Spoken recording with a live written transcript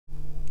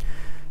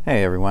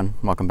Hey everyone,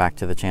 welcome back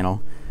to the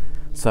channel.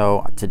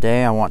 So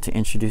today I want to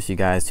introduce you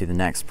guys to the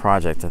next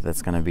project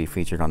that's going to be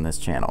featured on this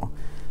channel.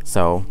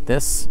 So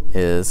this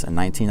is a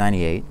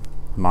 1998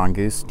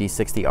 Mongoose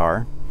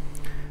D60R.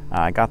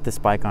 I got this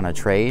bike on a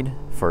trade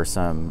for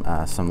some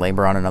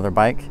labor on another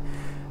bike.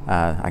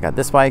 I got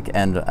this bike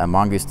and a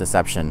Mongoose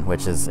Deception,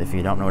 which is, if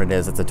you don't know what it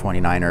is, it's a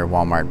 29er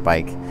Walmart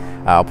bike.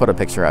 I'll put a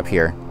picture up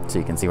here so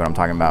you can see what I'm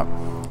talking about.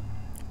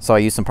 So I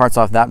used some parts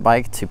off that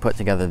bike to put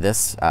together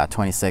this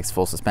 26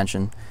 full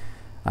suspension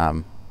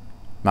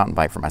mountain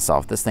bike for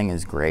myself. This thing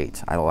is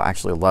great. I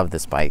actually love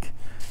this bike.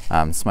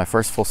 It's my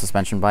first full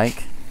suspension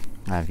bike.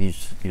 I've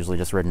usually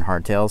just ridden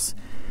hardtails.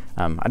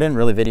 I didn't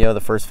really video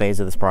the first phase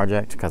of this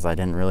project because I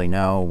didn't really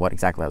know what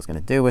exactly I was going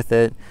to do with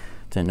it.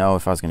 Didn't know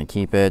if I was going to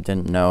keep it.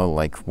 Didn't know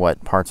like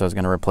what parts I was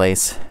going to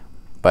replace.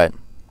 But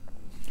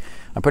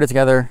I put it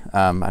together.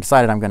 I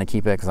decided I'm going to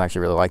keep it because I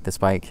actually really like this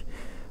bike.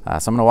 So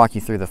I'm going to walk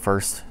you through the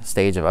first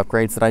stage of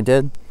upgrades that I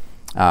did.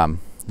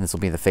 This will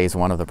be the phase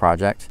 1 of the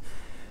project.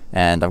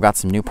 And I've got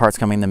some new parts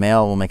coming in the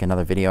mail. We'll make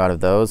another video out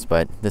of those,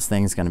 but this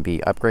thing's going to be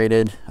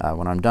upgraded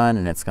when I'm done,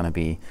 and it's going to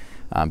be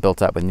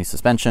built up with new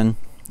suspension.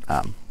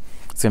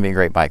 It's going to be a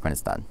great bike when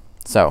it's done.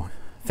 So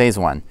phase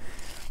 1,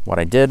 what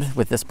I did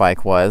with this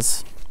bike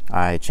was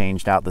I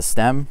changed out the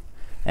stem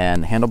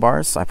and the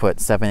handlebars. I put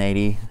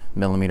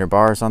 780mm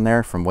bars on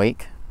there from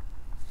Wake.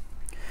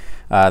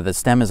 The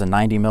stem is a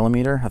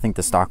 90mm. I think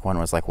the stock one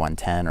was like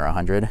 110 or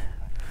 100.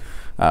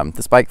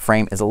 This bike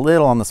frame is a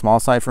little on the small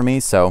side for me,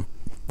 so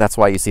that's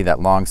why you see that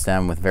long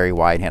stem with very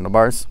wide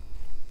handlebars.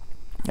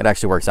 It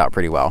actually works out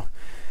pretty well.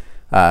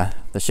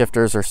 The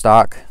shifters are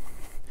stock.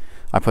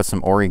 I put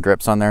some Ori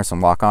grips on there, some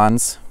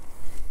lock-ons.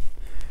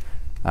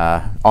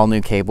 All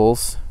new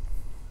cables.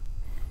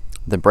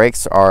 The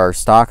brakes are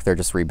stock, they're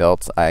just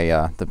rebuilt.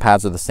 The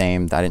pads are the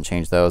same, I didn't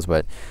change those,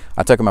 but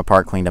I took them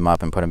apart, cleaned them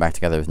up, and put them back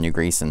together with new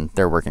grease, and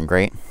they're working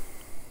great.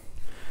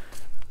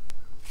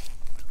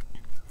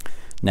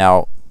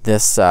 Now,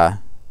 this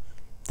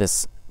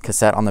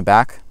cassette on the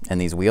back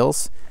and these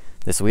wheels,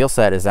 this wheel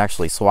set is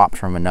actually swapped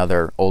from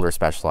another older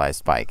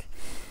Specialized bike.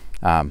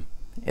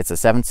 It's a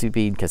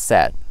 7-speed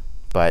cassette,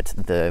 but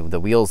the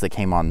wheels that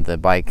came on the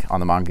bike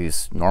on the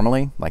Mongoose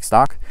normally, like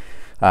stock,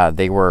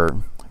 they were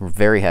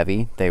very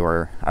heavy. They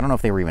were, I don't know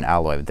if they were even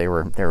alloy, but they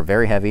were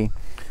very heavy,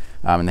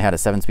 and they had a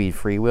 7-speed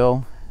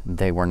freewheel.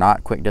 They were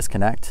not quick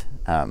disconnect,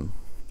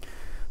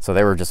 so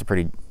they were just a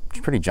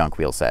pretty junk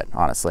wheel set,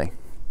 honestly,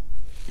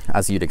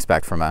 as you'd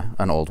expect from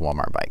an old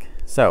Walmart bike.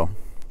 So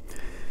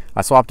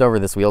I swapped over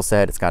this wheel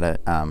set. It's got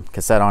a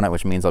cassette on it,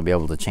 which means I'll be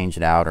able to change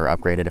it out or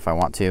upgrade it if I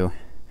want to.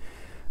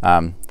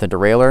 The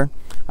derailleur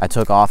I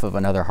took off of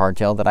another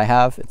hardtail that I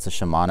have. It's a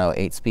Shimano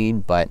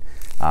 8-speed, but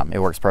it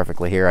works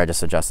perfectly here. I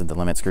just adjusted the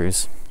limit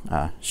screws.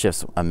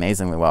 Shifts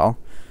amazingly well.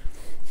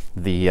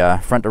 The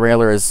front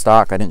derailleur is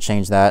stock. I didn't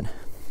change that.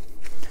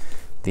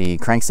 The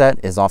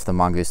crankset is off the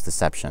Mongoose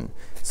Deception.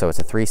 So it's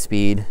a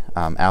 3-speed,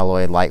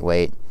 alloy,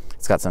 lightweight.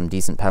 It's got some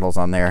decent pedals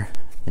on there,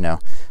 you know,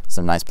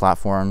 some nice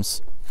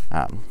platforms.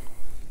 And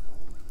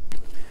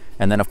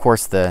then of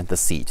course the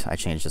seat I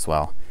changed as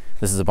well.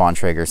 This is a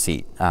Bontrager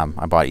seat.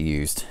 I bought it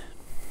used.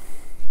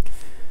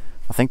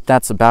 I think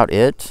that's about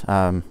it.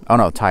 Oh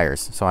no,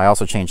 tires. So I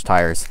also changed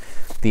tires.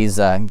 These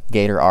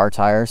Gator R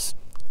tires,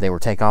 they were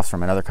takeoffs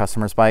from another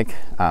customer's bike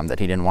that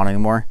he didn't want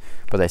anymore,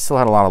 but they still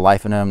had a lot of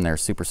life in them. They're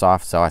super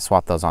soft, so I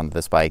swapped those onto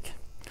this bike.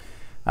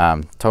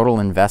 Total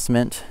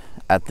investment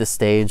at this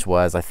stage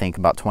was, I think,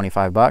 about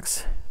 25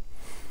 bucks.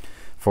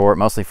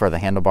 Mostly for the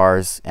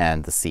handlebars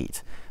and the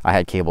seat. I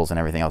had cables and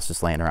everything else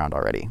just laying around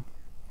already.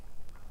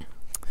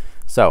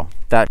 So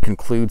that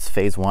concludes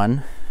phase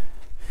 1.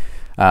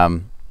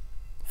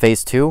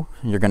 Phase 2,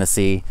 you're going to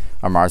see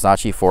a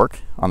Marzocchi fork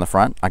on the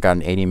front. I got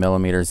an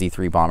 80mm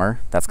Z3 bomber.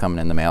 That's coming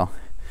in the mail.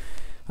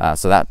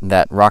 So that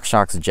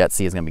RockShox Jet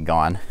C is going to be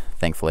gone,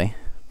 thankfully.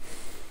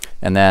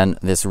 And then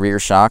this rear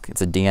shock,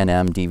 it's a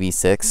D&M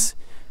DV6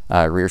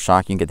 rear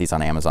shock. You can get these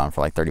on Amazon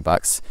for like 30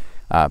 bucks.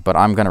 But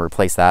I'm going to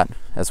replace that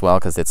as well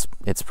because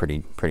it's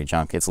pretty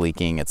junk. It's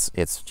leaking.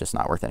 It's just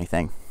not worth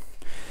anything.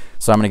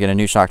 So I'm going to get a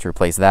new shock to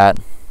replace that.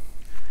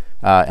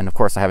 And of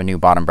course I have a new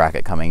bottom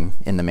bracket coming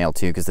in the mail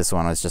too, because this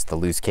one is just the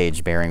loose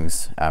cage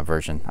bearings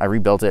version. I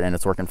rebuilt it and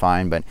it's working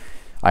fine, but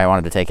I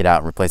wanted to take it out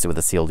and replace it with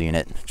a sealed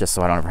unit just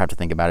so I don't ever have to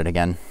think about it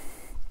again.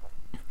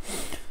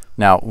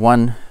 Now,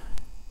 one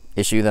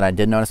issue that I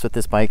did notice with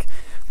this bike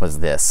was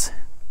that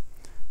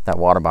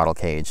water bottle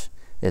cage.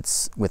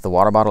 It's with the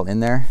water bottle in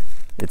there.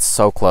 It's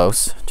so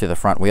close to the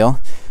front wheel.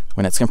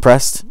 When it's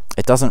compressed,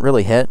 it doesn't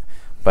really hit,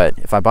 but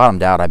if I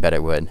bottomed out, I bet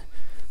it would.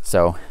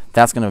 So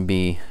that's going to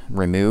be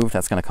removed.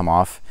 That's going to come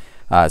off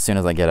as soon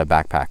as I get a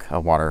backpack, a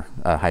water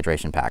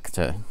hydration pack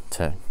to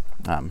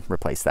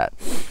replace that.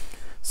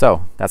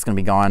 So that's going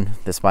to be gone.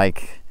 This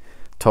bike,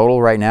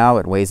 total right now,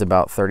 it weighs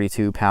about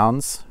 32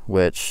 pounds,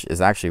 which is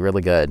actually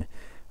really good.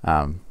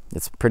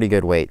 It's pretty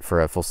good weight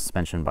for a full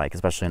suspension bike,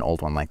 especially an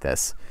old one like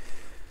this.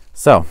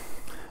 So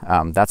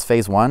that's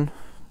phase 1.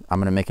 I'm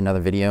going to make another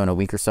video in a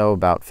week or so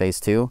about phase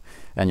 2,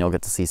 and you'll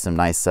get to see some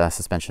nice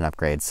suspension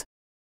upgrades.